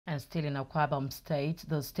And still in Akwa Ibom State,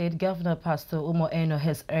 the state governor, Pastor Umo Eno,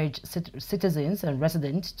 has urged citizens and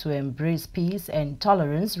residents to embrace peace and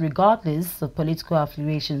tolerance regardless of political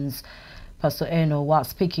affiliations. Pastor Eno, while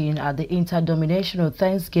speaking at the inter-denominational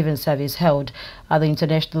Thanksgiving service held at the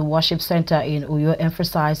International Worship Center in Uyo,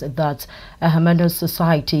 emphasized that a harmonious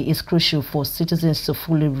society is crucial for citizens to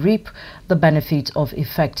fully reap the benefit of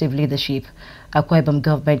effective leadership. Akwa Ibom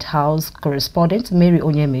Government House correspondent Mary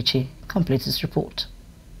Onyemaechi completes this report.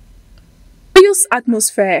 Joyous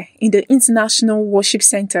atmosphere in the International Worship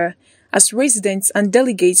Center as residents and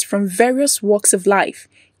delegates from various walks of life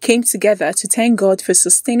came together to thank God for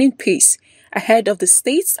sustaining peace ahead of the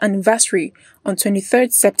state's anniversary on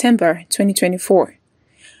 23rd September 2024.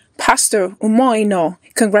 Pastor Umo Eno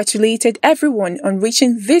congratulated everyone on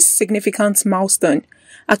reaching this significant milestone,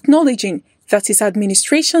 acknowledging that his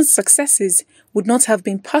administration's successes would not have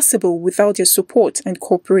been possible without your support and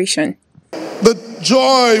cooperation. The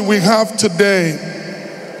joy we have today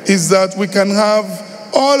is that we can have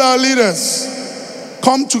all our leaders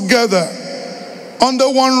come together under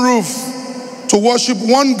one roof to worship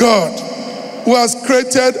one God who has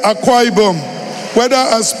created Akwa Ibom, whether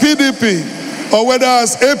as PDP or whether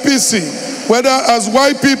as APC, whether as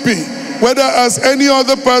YPP, whether as any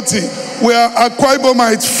other party. We are Akwa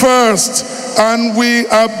Ibomites first, and we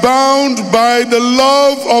are bound by the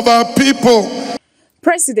love of our people.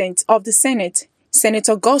 President of the Senate,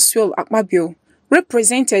 Senator Godswill Akpabio,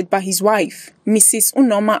 represented by his wife, Mrs.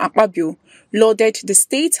 Unoma Akpabio, lauded the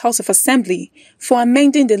State House of Assembly for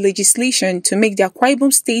amending the legislation to make the Akwa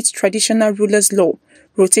Ibom State Traditional Rulers Law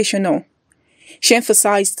rotational. She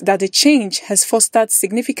emphasized that the change has fostered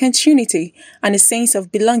significant unity and a sense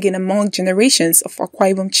of belonging among generations of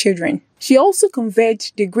Akwa Ibom children. She also conveyed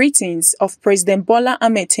the greetings of President Bola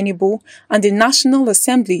Ahmed Tinubu and the National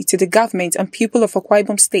Assembly to the government and people of Akwa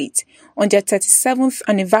Ibom State on their 37th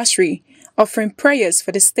anniversary, offering prayers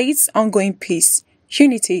for the state's ongoing peace,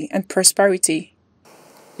 unity, and prosperity.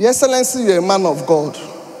 Your Excellency, you're a man of God.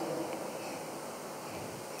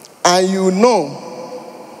 And you know,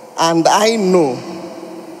 and I know,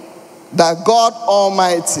 that God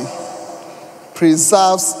Almighty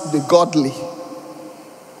preserves the godly.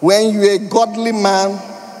 When you're a godly man,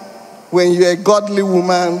 when you're a godly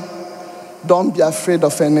woman, don't be afraid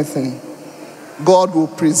of anything. God will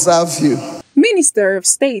preserve you. Minister of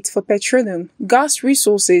State for Petroleum, Gas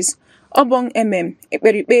Resources, Obong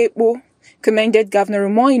Ekperipe commended Governor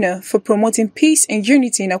Umo Eno for promoting peace and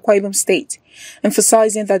unity in Akwa Ibom State,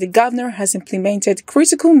 emphasizing that the governor has implemented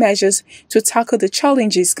critical measures to tackle the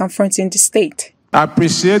challenges confronting the state. I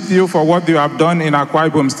appreciate you for what you have done in Akwa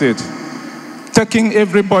Ibom State, taking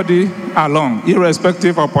everybody along,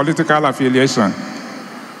 irrespective of political affiliation.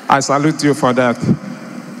 I salute you for that.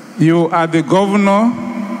 You are the governor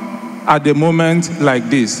at the moment like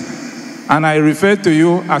this, and I refer to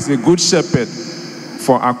you as a good shepherd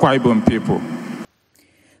for Akwa Ibom people.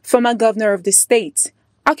 Former governor of the state,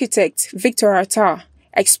 architect Victor Atta,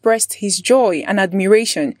 expressed his joy and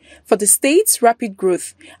admiration for the state's rapid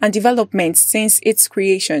growth and development since its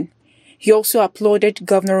creation. He also applauded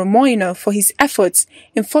Governor Umo Eno for his efforts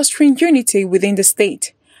in fostering unity within the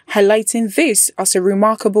state, highlighting this as a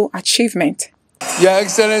remarkable achievement. Your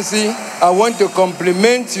Excellency, I want to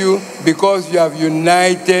compliment you because you have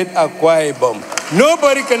united Akwa Ibom.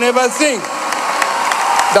 Nobody can ever think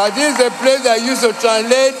that this is a place that used to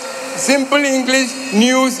translate simple English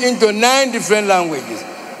news into 9 different languages.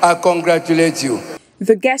 I congratulate you.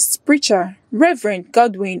 The guest preacher, Reverend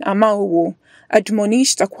Godwin Amaowo,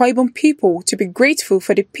 admonished Akwa Ibom people to be grateful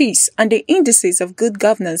for the peace and the indices of good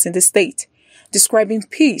governance in the state, describing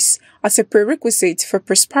peace as a prerequisite for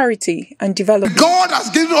prosperity and development. God has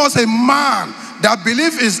given us a man that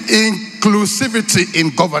believes in inclusivity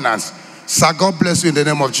in governance. Sir, God bless you in the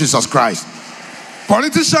name of Jesus Christ.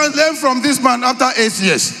 Politicians learn from this man after 8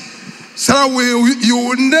 years. Sir, you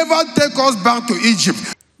will never take us back to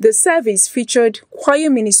Egypt. The service featured choir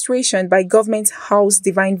ministration by Government House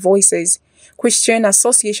Divine Voices, Christian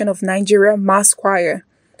Association of Nigeria Mass Choir,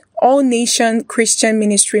 All Nation Christian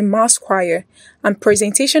Ministry Mass Choir, and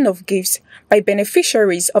presentation of gifts by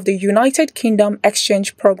beneficiaries of the United Kingdom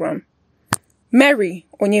Exchange Program. Mary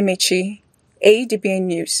Onyemaechi, ADBN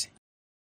News.